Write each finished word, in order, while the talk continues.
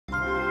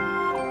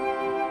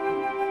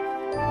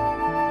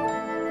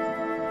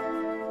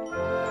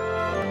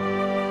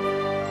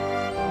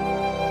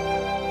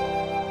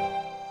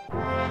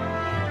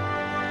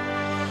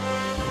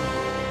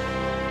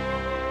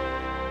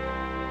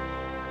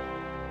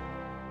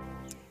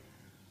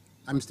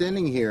I'm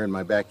standing here in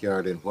my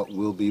backyard in what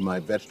will be my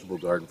vegetable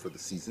garden for the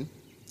season,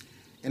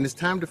 and it's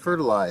time to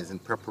fertilize in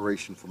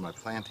preparation for my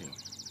planting.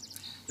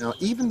 Now,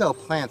 even though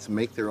plants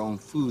make their own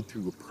food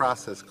through a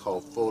process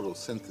called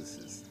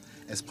photosynthesis,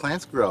 as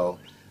plants grow,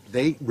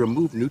 they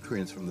remove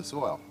nutrients from the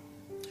soil.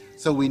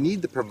 So we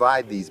need to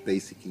provide these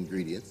basic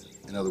ingredients,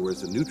 in other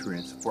words, the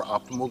nutrients, for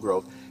optimal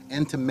growth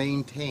and to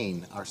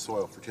maintain our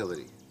soil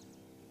fertility.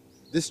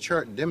 This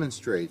chart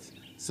demonstrates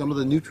some of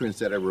the nutrients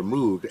that are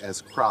removed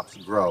as crops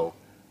grow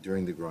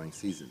during the growing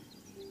season.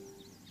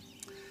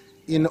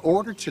 In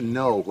order to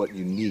know what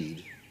you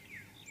need,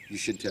 you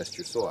should test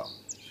your soil.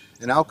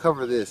 And I'll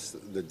cover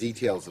the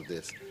details of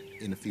this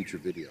in a future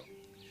video.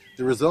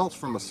 The results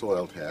from a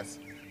soil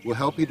test will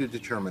help you to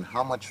determine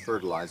how much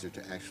fertilizer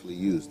to actually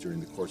use during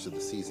the course of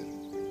the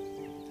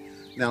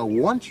season. Now,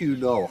 once you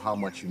know how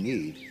much you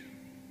need,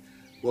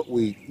 what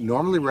we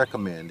normally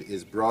recommend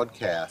is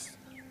broadcast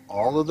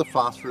all of the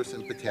phosphorus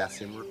and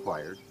potassium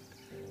required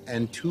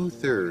and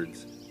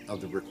 2/3 of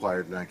the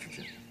required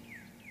nitrogen.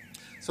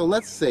 So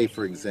let's say,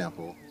 for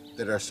example,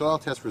 that our soil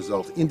test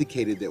results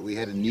indicated that we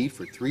had a need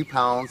for 3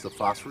 pounds of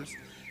phosphorus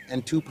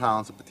and 2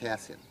 pounds of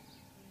potassium.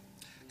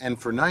 And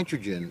for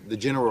nitrogen, the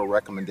general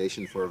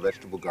recommendation for a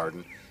vegetable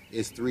garden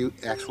is 3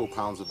 actual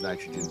pounds of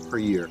nitrogen per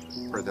year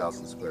per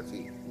 1,000 square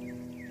feet.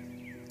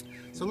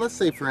 So let's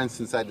say, for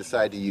instance, I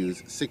decide to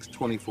use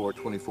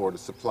 6-24-24 to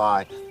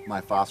supply my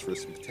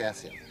phosphorus and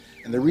potassium.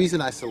 And the reason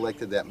I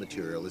selected that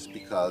material is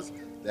because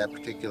that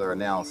particular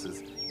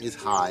analysis is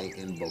high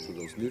in both of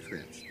those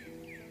nutrients.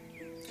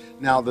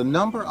 Now, the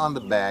number on the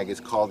bag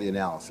is called the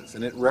analysis,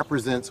 and it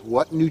represents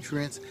what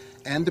nutrients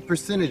and the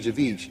percentage of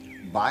each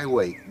by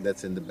weight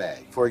that's in the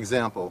bag. For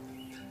example,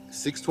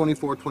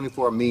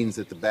 6-24-24 means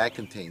that the bag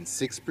contains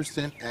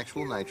 6%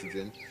 actual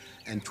nitrogen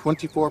and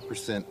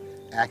 24%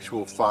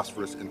 actual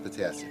phosphorus and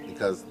potassium,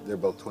 because they're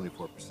both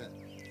 24%.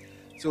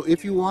 So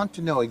if you want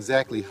to know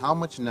exactly how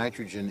much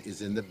nitrogen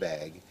is in the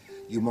bag,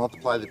 you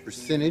multiply the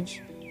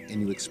percentage and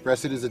you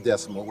express it as a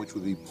decimal, which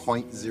would be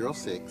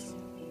 0.06,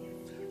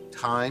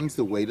 times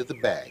the weight of the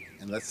bag.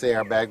 And let's say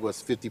our bag was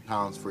 50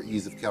 pounds for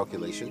ease of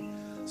calculation.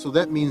 So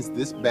that means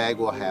this bag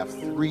will have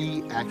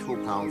 3 actual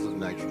pounds of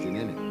nitrogen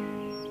in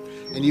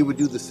it. And you would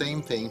do the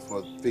same thing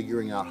for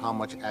figuring out how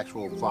much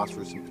actual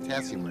phosphorus and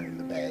potassium are in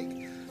the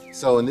bag.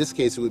 So in this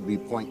case, it would be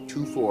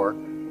 0.24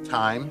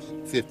 times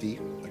 50,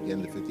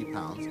 again the 50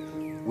 pounds,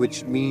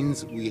 which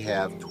means we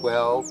have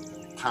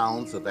 12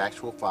 pounds of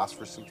actual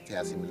phosphorus and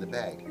potassium in the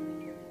bag.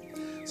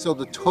 So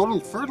the total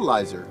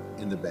fertilizer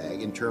in the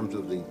bag, in terms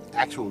of the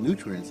actual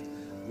nutrients,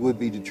 would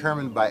be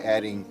determined by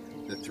adding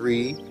the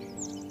 3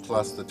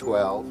 plus the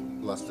 12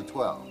 plus the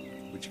 12,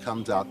 which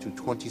comes out to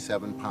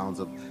 27 pounds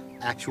of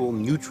actual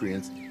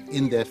nutrients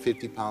in that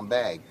 50-pound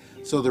bag.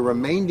 So the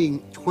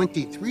remaining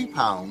 23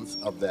 pounds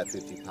of that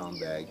 50-pound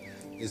bag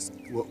is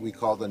what we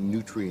call the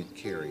nutrient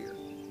carrier.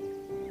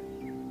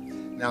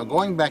 Now,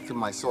 going back to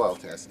my soil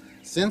test,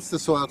 since the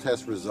soil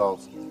test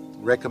results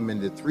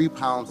recommended 3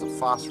 pounds of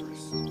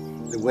phosphorus,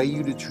 the way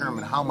you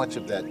determine how much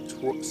of that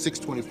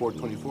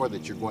 6-24-24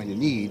 that you're going to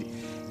need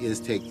is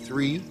take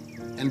 3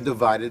 and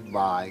divide it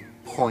by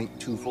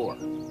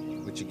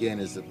 0.24, which again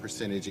is the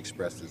percentage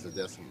expressed as a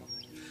decimal.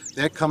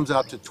 That comes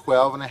out to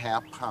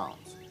 12.5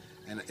 pounds.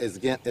 And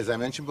as I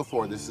mentioned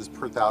before, this is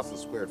per 1,000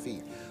 square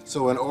feet.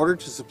 So in order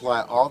to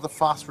supply all the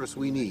phosphorus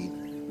we need,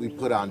 we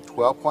put on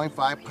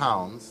 12.5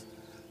 pounds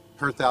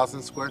per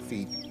 1,000 square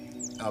feet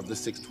of the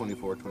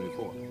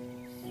 6-24-24.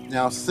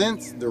 Now,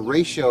 since the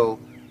ratio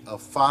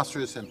of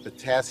phosphorus and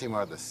potassium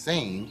are the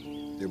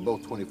same, they're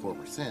both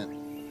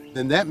 24%,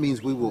 then that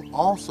means we will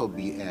also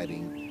be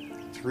adding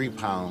 3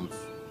 pounds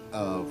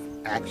of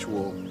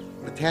actual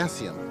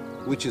potassium,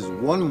 which is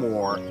 1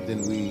 more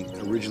than we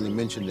originally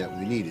mentioned that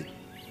we needed.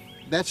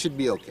 That should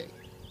be okay.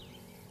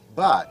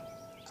 But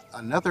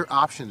another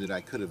option that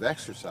I could have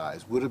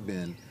exercised would have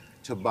been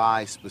to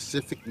buy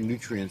specific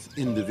nutrients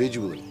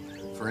individually.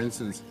 For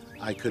instance,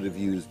 I could have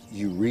used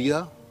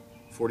urea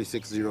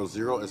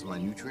 4600 as my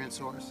nutrient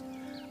source,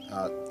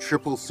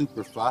 triple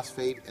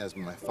superphosphate as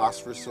my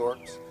phosphorus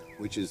source,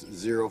 which is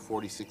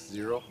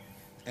 0.460,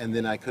 and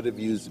then I could have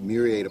used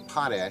muriate of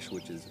potash,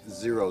 which is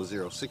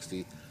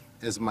 0.060,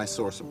 as my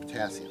source of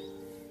potassium.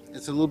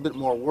 It's a little bit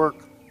more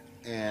work,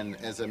 and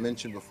as I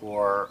mentioned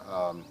before,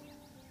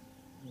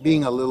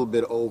 being a little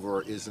bit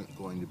over isn't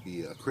going to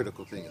be a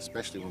critical thing,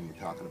 especially when we're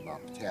talking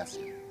about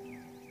potassium.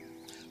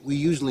 We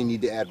usually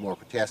need to add more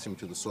potassium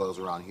to the soils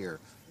around here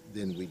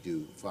than we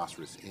do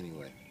phosphorus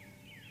anyway.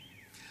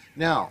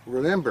 Now,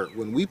 remember,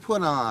 when we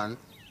put on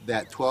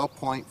that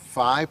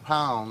 12.5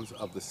 pounds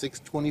of the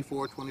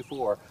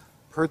 6-24-24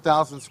 per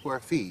 1,000 square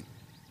feet,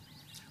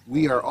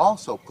 we are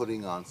also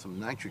putting on some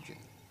nitrogen.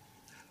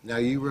 Now,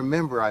 you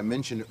remember I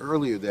mentioned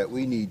earlier that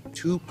we need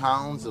 2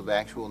 pounds of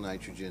actual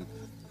nitrogen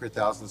per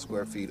 1,000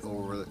 square feet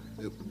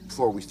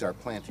before we start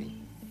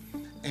planting.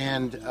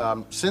 And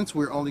since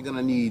we're only going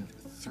to need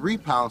 3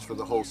 pounds for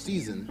the whole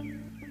season,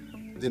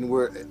 then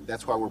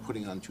that's why we're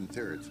putting on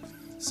 2/3.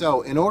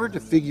 So in order to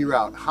figure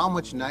out how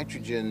much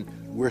nitrogen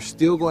we're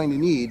still going to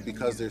need,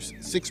 because there's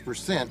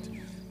 6%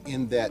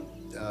 in that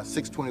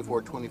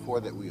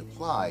 624-24 that we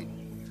applied,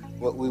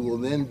 what we will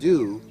then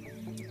do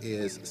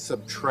is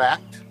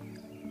subtract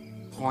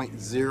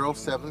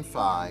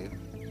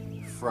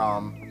 0.075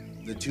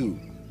 from the 2.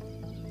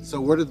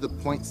 So where did the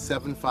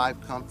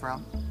 0.75 come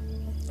from?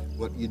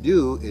 What you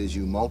do is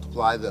you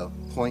multiply the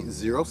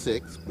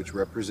 0.06, which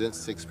represents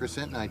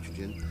 6%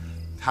 nitrogen,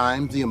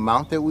 times the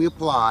amount that we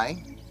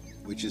apply,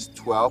 which is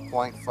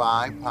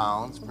 12.5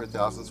 pounds per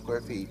 1,000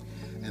 square feet,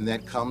 and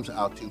that comes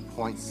out to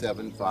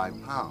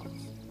 0.75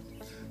 pounds.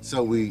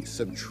 So we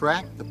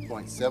subtract the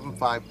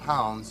 0.75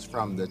 pounds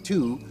from the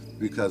 2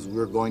 because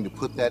we're going to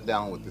put that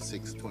down with the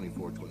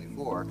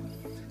 624-24,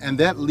 and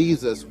that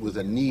leaves us with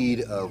a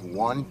need of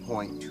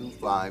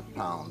 1.25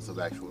 pounds of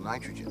actual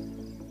nitrogen.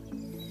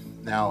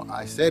 Now,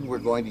 I said we're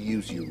going to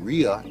use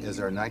urea as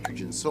our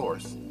nitrogen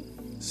source.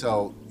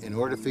 So in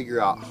order to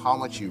figure out how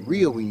much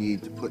urea we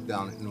need to put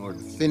down in order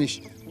to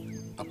finish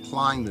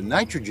applying the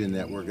nitrogen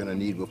that we're going to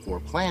need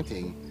before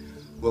planting,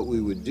 what we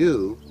would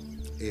do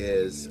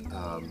is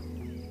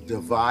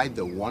divide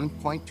the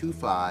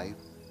 1.25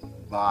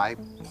 by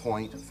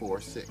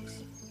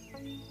 0.46.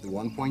 The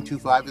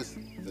 1.25 is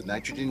the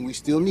nitrogen we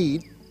still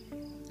need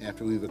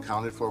after we've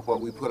accounted for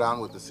what we put on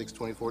with the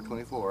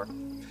 624-24,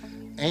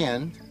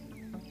 and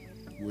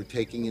we're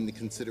taking into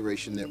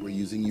consideration that we're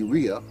using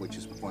urea, which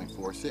is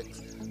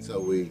 0.46.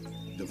 So we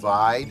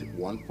divide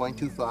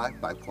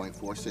 1.25 by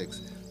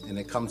 0.46, and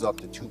it comes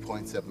up to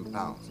 2.7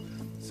 pounds.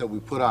 So we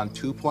put on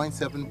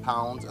 2.7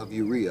 pounds of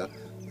urea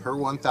per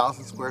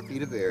 1,000 square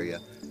feet of area,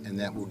 and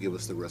that will give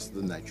us the rest of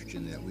the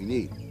nitrogen that we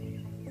need.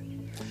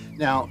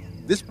 Now,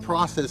 this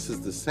process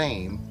is the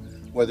same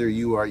whether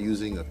you are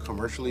using a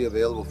commercially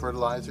available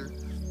fertilizer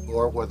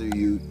or whether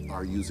you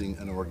are using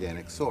an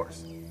organic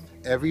source.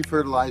 Every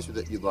fertilizer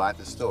that you buy at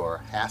the store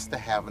has to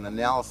have an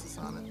analysis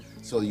on it,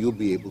 so you'll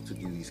be able to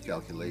do these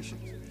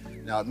calculations.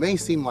 Now, it may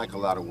seem like a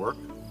lot of work,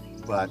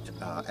 but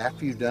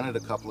after you've done it a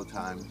couple of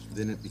times,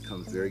 then it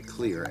becomes very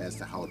clear as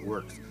to how it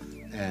works.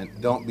 And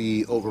don't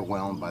be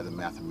overwhelmed by the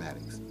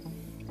mathematics.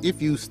 If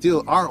you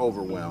still are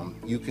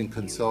overwhelmed, you can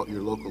consult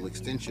your local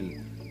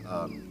extension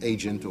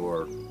agent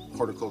or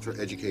horticulture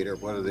educator,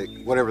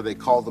 whatever they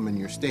call them in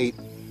your state,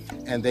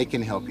 and they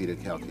can help you to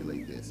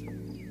calculate this.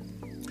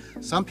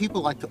 Some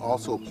people like to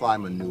also apply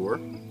manure.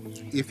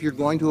 If you're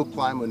going to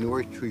apply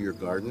manure to your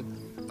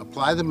garden,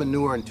 apply the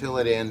manure and till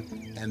it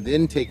in, and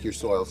then take your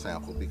soil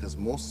sample, because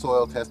most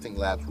soil testing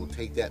labs will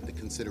take that into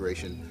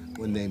consideration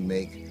when they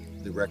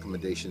make the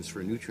recommendations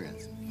for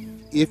nutrients.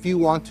 If you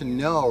want to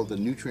know the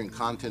nutrient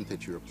content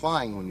that you're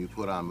applying when you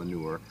put on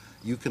manure,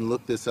 you can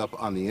look this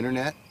up on the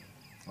internet.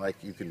 Like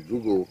you can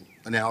Google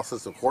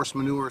analysis of horse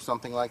manure or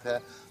something like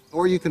that,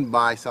 or you can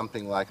buy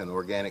something like an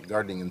organic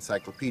gardening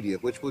encyclopedia,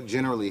 which will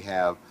generally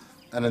have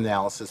an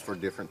analysis for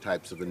different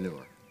types of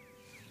manure.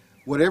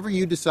 Whatever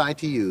you decide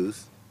to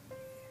use,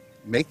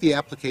 make the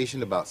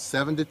application about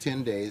 7 to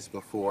 10 days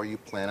before you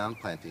plan on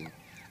planting,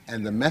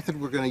 and the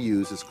method we're going to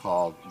use is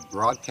called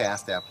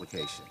broadcast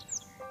application.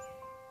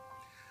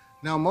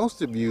 Now,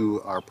 most of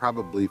you are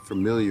probably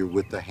familiar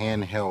with the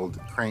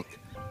handheld crank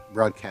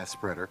broadcast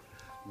spreader,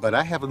 but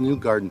I have a new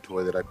garden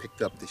toy that I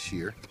picked up this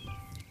year.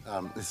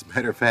 As a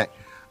matter of fact,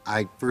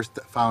 I first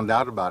found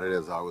out about it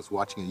as I was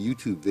watching a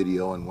YouTube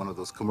video, and one of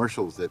those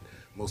commercials that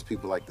most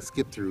people like to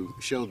skip through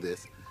showed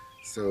this,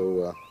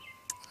 so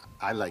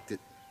I liked it.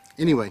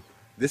 Anyway,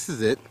 this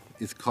is it.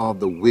 It's called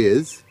the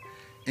Whiz,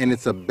 and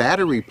it's a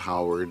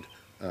battery-powered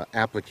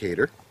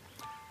applicator.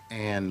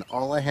 And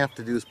all I have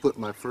to do is put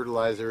my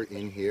fertilizer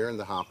in here in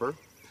the hopper,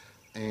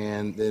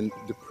 and then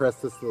depress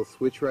this little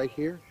switch right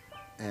here,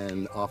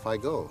 and off I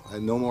go.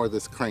 And no more of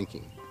this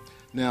cranking.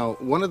 Now,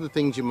 one of the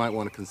things you might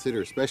want to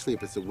consider, especially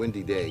if it's a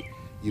windy day,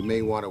 you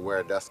may want to wear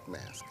a dust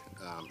mask.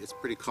 It's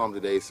pretty calm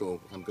today, so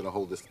I'm going to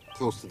hold this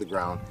close to the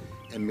ground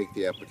and make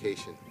the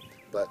application.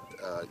 But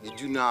you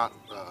do not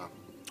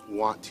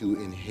want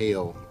to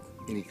inhale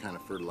any kind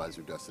of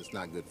fertilizer dust. It's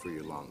not good for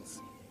your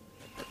lungs.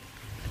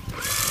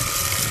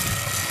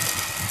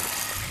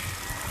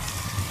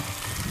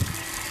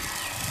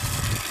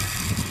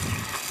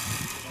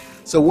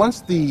 So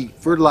once the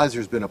fertilizer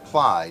has been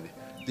applied,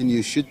 then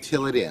you should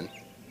till it in,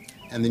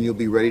 and then you'll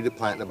be ready to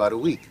plant in about a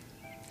week.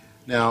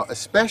 Now,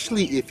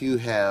 especially if you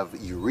have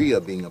urea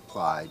being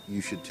applied,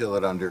 you should till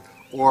it under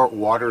or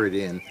water it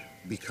in,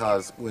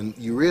 because when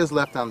urea is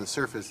left on the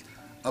surface,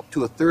 up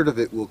to 1/3 of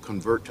it will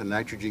convert to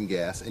nitrogen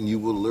gas, and you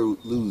will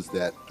lose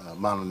that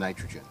amount of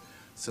nitrogen.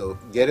 So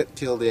get it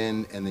tilled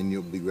in, and then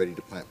you'll be ready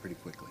to plant pretty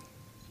quickly.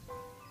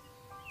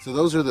 So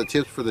those are the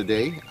tips for the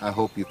day. I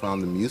hope you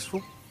found them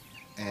useful,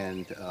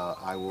 and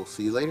I will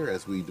see you later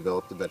as we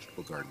develop the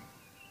vegetable garden.